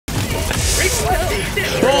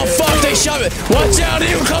Oh fuck, they shot me. Watch out,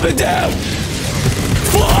 you coming down.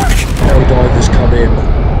 Fuck. Helldivers come in. I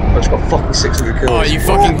just got fucking 600 kills. Oh, you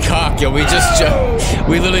fucking cock, yo. We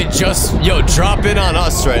literally just, yo, drop in on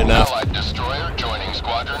us right now. Allied destroyer joining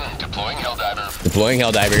squadron, deploying Helldiver. Deploying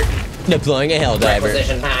Helldiver. Deploying a Helldiver.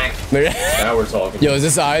 Position hack. Now we're talking. Yo, is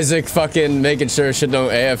this Isaac fucking making sure shit don't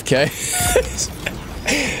AFK?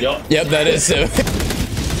 Yup. Yep, that is him.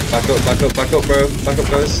 Back up, back up, back up, bro. Back up,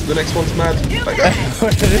 guys. The next one's mad. Back up.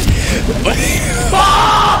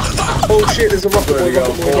 Oh shit, there's a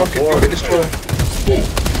rocket boy, destroyer.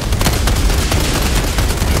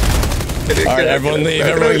 Alright, everyone leave,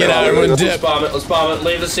 everyone get out, everyone dip. Let's bomb it,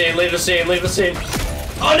 leave the scene, leave the scene, leave the scene.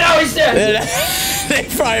 Oh no, he's dead! They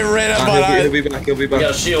probably ran up on us. He'll be back, he'll be back. We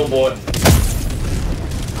got a shield, boy.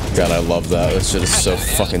 God, I love that. That shit is so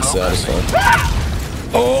fucking satisfying.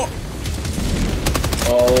 Oh!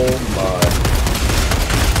 Oh my.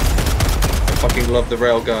 I fucking love the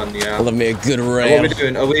railgun, yeah. I love me a good rail. What are we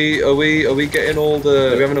doing? Are we getting all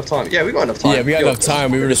the... Do we have enough time? Yeah, we got enough time. Yeah, we got enough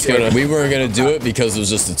time. We weren't gonna do it because it was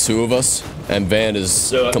just the two of us, and Van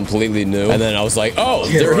is completely new. And then I was like, oh,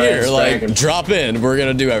 they're here. Like, drop in. We're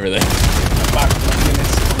gonna do everything.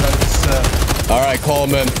 All right, call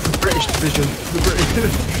them in. British division.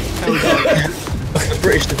 The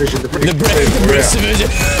British division. The British division.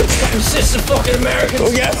 It's the fucking Americans.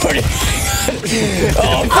 Oh god.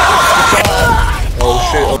 Oh god. Oh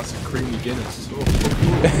shit. That's a creamy Guinness.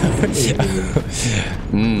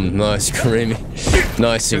 Nice creamy.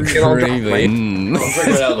 Nice and creamy. I'm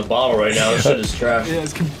drinking it out of the bottle right now. This shit is trash. Yeah,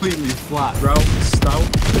 it's completely flat. Bro, stout.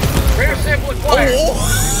 Rear sample acquired.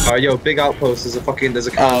 Alright, yo, big outpost. There's a fucking. There's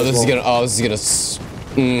a cannon. Oh, this is gonna.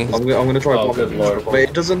 I'm gonna try. Oh, good lord. Wait,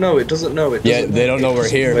 it doesn't know. It doesn't know. Yeah, they don't know we're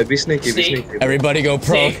here. Wait, be sneaky. Be sneaky. Everybody go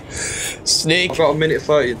pro. Sneak. I've got a minute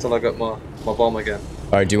 30 until I get my bomb again.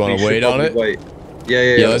 Alright, do you want to wait on it? Wait.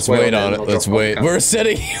 Yeah. Let's wait on it. Let's wait. We're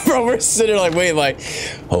sitting, bro. We're sitting like, wait, like,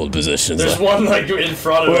 hold positions. There's one like in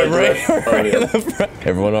front of it. Right in the front.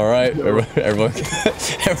 Everyone, all right? Everyone.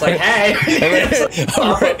 It's like, hey.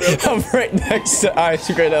 I'm right next to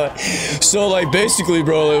Isaac right now. So, like, basically,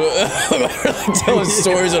 bro, we're like telling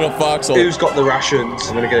stories in a foxhole. Who's got the rations?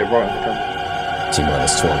 I'm gonna get it right in the camera.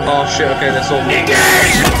 T-minus 20. Oh shit! Okay, that's all. Engage!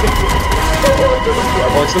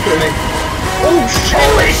 Oh, it's looking at me. Oh shit!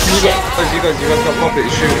 Holy shit! You guys got pocket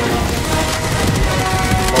shooting.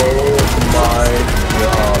 Oh my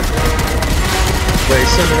god. Wait,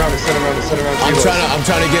 send around. I'm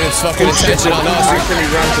trying to get its fucking attention on us. Actually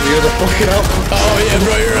ran to the other fucking up. Oh yeah,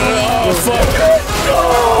 bro, you're oh fuck.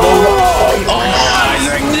 Oh,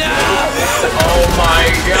 Isaac, no! Oh my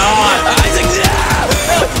god! Isaac, no!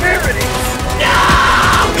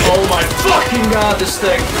 Oh my fucking god, this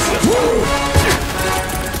thing!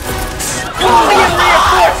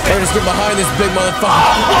 We're just get behind this big motherfucker.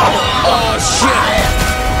 Oh shit!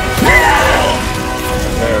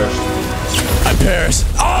 I perished.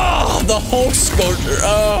 Oh, the Hulk scorcher.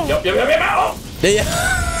 Oh. Yup. Yeah.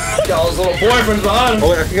 Got his little boyfriend's behind him. Oh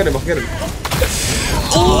wait, I can get him.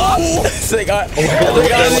 Oh, the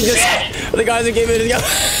guys that gave it.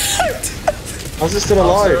 How's it still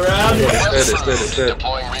alive? It's dead.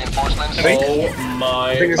 deploying reinforcements. Oh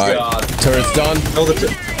my god. Turret's done.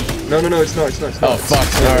 No, it's not. Oh fuck.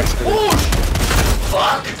 Alright.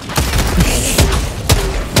 Fuck.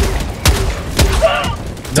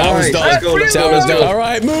 Tower's done. Tower's done.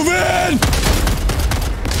 Alright, move in!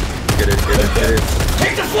 Get it.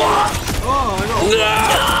 Take the floor! No!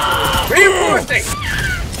 Reinforcing.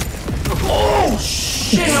 Oh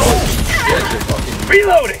shit!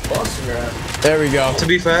 Reloading. There we go. To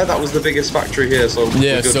be fair, that was the biggest factory here, so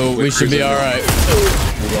yeah, so we should be alright.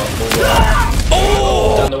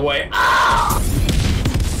 Oh! Down the way.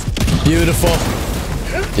 Beautiful.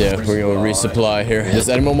 Yeah, we're gonna resupply here. Does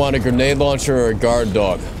anyone want a grenade launcher or a guard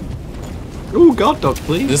dog? Ooh, guard dog,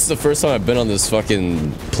 please. This is the first time I've been on this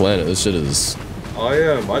fucking planet. This shit is.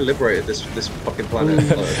 I liberated this fucking planet.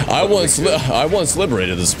 I once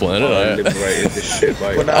liberated this planet. I liberated this shit,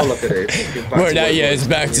 right? But now look at it. It's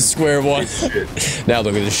back to square one. Now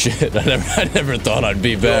look at this shit. I never thought I'd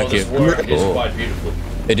be back here. This work is quite beautiful.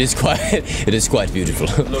 It is quite beautiful.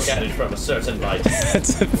 Look at it from a certain light.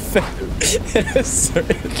 That's a fact. A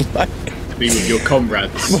certain light. Be with your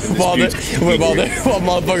comrades. While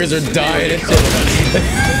motherfuckers are dying and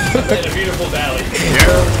In a beautiful valley.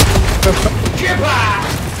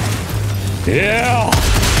 Yeah.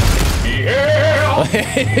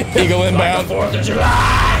 Eagle inbound. 4th of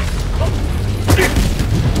July.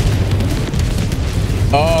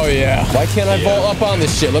 Oh yeah. Why can't I vault up on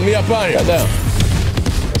this shit? Let me up on it right now.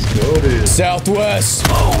 Let's go, dude. Southwest.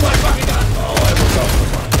 Oh my fucking god. Oh, I was off.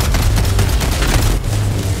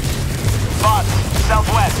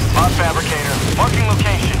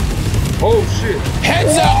 Oh shit.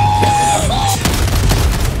 Heads up!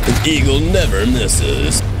 An eagle never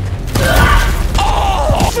misses.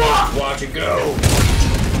 Oh! Fuck! Watch it go.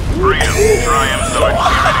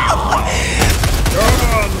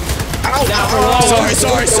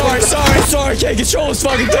 Sorry, can't control this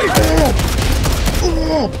fucking thing.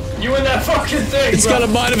 You in that fucking thing, It's bro. got a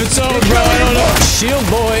mind of its own, bro. I don't know. Shield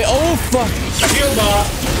boy. Oh, fuck. Shield bot.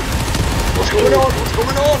 What's going on? What's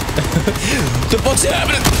going on? The fuck's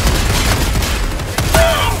happening?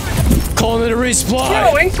 Calling in a resupply.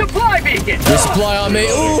 Throwing supply beacon. Resupply on me.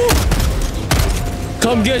 Ooh.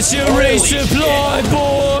 Come get your resupply,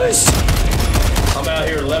 boys. I'm out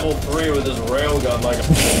here level 3 with this railgun like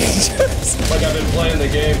I've been playing the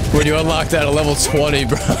game. When you unlock that at level 20,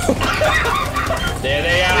 bro. There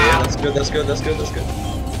they are. Yeah, that's good. That's good. That's good. That's good.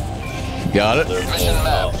 Got it? Mission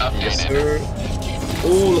map Yes, updated. sir. Oh,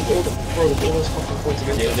 look, all the those fucking points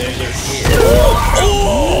again. Yeah, there's your shit.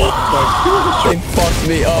 They fucked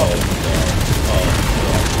me up.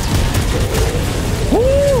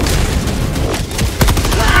 Woo!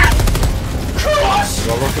 Cross! We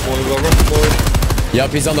got rocket boy. We got rocket boy.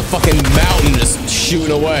 Yep, he's on the fucking mountain just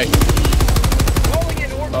shooting away.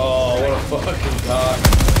 Oh, what a fucking cock.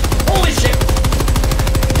 Holy shit!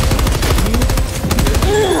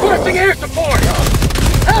 Requesting air support.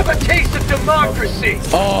 Have a taste of democracy.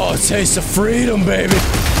 Oh, a taste of freedom, baby.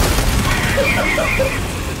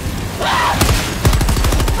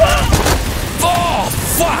 Oh,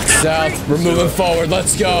 fuck! South, we're moving forward.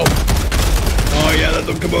 Let's go. Oh yeah, let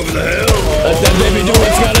them come over the hill. Let that baby do what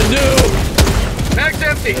it's gotta do. Mag's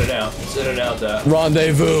empty. Sit it out. Sit it out, that.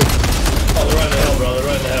 Rendezvous. Oh, they're right in the hill, bro. They're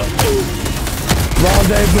right in the hill.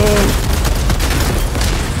 Rendezvous.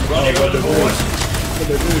 Running with the boys.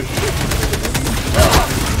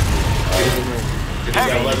 We got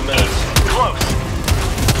 11 minutes.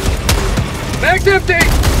 Mag's empty.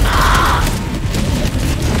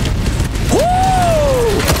 Woo!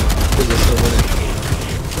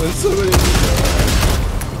 There's so many.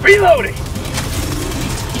 Reloading.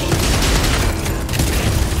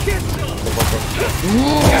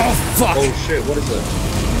 Oh, fuck. Oh shit, what is that?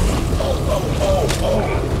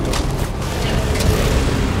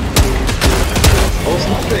 Oh, it's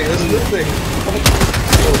nothing. There's nothing.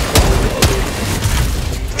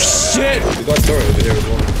 Shit. We got a turret over here as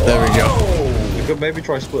well. There we go. We could maybe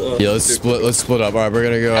try split up. Yeah, let's split up. All right, we're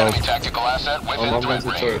gonna go. Enemy tactical asset within I'm going threat to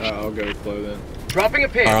the range. turret. I'll go flow then. Dropping a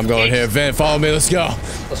pin. All right, I'm going here. Van, follow me. Let's go.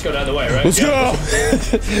 Let's go down the way, right? Let's go.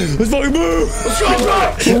 Let's fucking move. Let's go,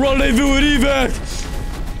 bro! We'll rendezvous with evac.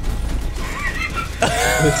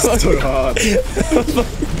 It's so hard.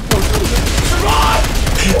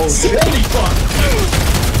 Oh shit. Holy fuck!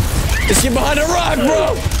 Just get behind the rock,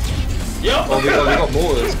 bro. Yup! Oh, we got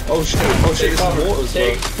mortars. Oh shit. Oh shit, it's mortars, bro.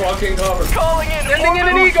 Take fucking cover. Calling in. Sending in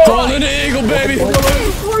an eagle. Calling in the eagle, baby.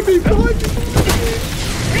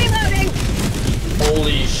 Reloading.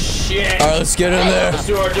 Holy shit! All right, let's get in there. Let's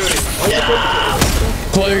do our duty.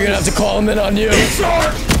 Chloe, you're gonna have to call him in on you. Get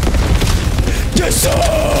some!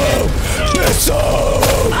 Get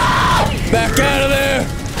some! Back out of there!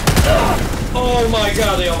 Oh my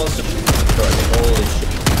god, they almost destroyed me. Holy shit.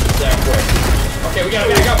 That quick. Okay, we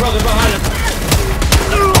got brother behind us.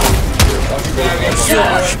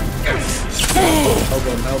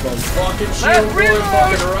 Help on. Fucking shield boy,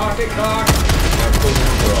 fucking rocket cock.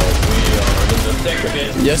 Bro, we are in the thick of it.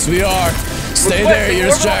 Yes, we are. Stay there, you're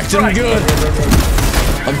distracting him good.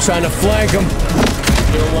 I'm trying to flank him.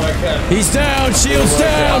 Doing what I can. He's down, shield's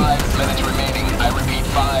down! 5 minutes remaining. I repeat,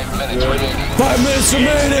 5 minutes remaining. 5 minutes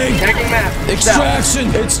remaining! Tagging map.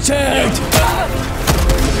 Extraction, it's tagged!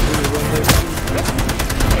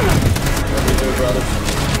 What do we do, brother?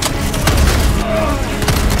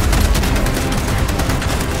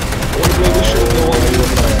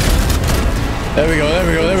 There we go, there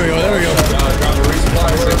we go, there we go, there we go. Drop a resupply.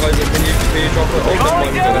 Can you drop it? Oh, never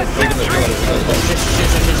mind, we got it.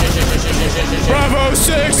 Bravo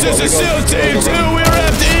 6, this is SEAL Team 2, we're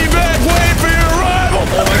at the evac, wait for your arrival!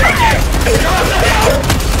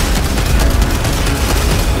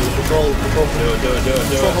 Control. Do it.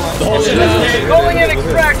 Hold it down. Calling in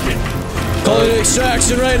extraction. Calling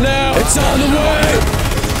extraction right now, it's on the way!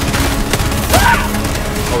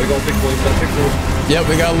 Oh, we got a big boy, we got a big boy. Yep,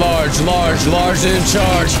 we got large in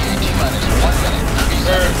charge. T-minus 1 minute, 30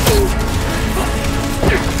 seconds.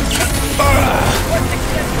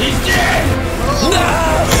 He's dead!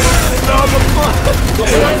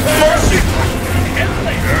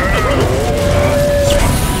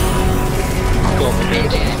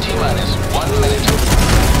 T-minus 1 minute.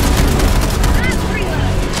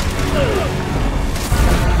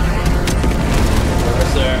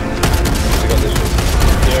 What's there? We got this shit.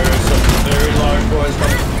 There is some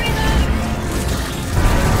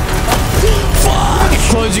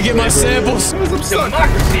get my samples.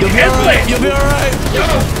 Democracy You'll be and alright. You'll be alright.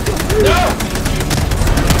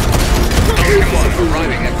 Come on,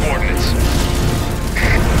 arriving at coordinates.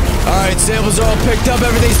 Alright, samples are all picked up.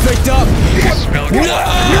 Everything's picked up. Smell good. No!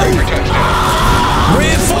 For touchdown.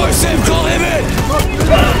 Reinforce him. Call him in.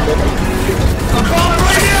 I'm calling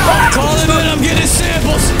right now. Call him in. I'm getting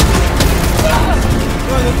samples.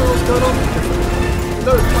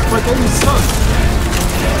 No, my game is stuck.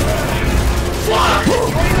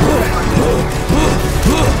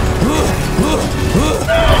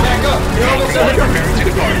 Back up. You're almost there. Preparing to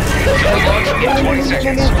depart. Launch in 20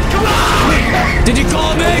 seconds. Did you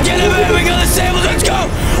call him in? Get him in. We got the samples. Let's go.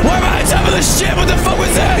 Why am I on top of the shit? What the fuck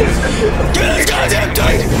was that? Give me this goddamn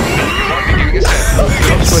thing. Beginning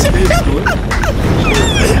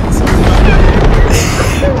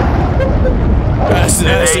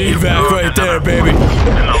That's the evac right there, baby.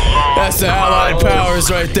 That's the Allied powers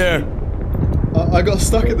right there. I got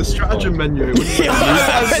stuck in the stratagem menu. It wouldn't let me move.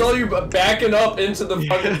 I saw you backing up into the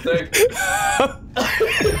fucking thing.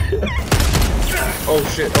 Oh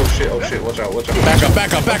shit, oh shit, oh shit, watch out, watch out. Back up,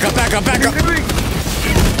 back up, back up, back up, back up.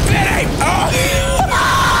 Benny!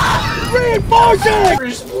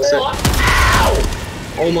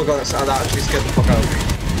 Oh my god, that actually scared the fuck out of me.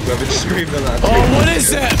 Whoever just screamed on that. Oh, what is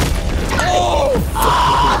that? Oh!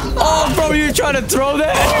 Oh, bro, you trying to throw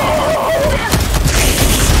that?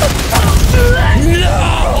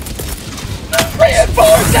 No!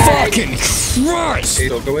 Fucking Christ! Hey,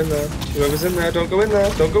 don't go in there. Whoever's in there, don't go in there.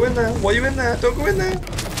 Don't go in there. Why are you in there? Don't go in there.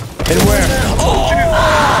 And where? Oh!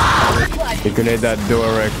 You grenade that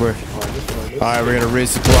door right quick. Alright, we're gonna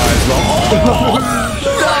resupply as well.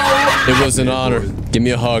 Oh! It was an honor. Give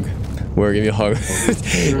me a hug. Where? Give me a hug.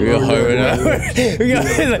 Give me a hug right now. Give me a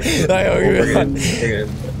hug.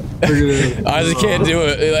 Bring it in. I just can't do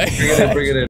it. Bring it in.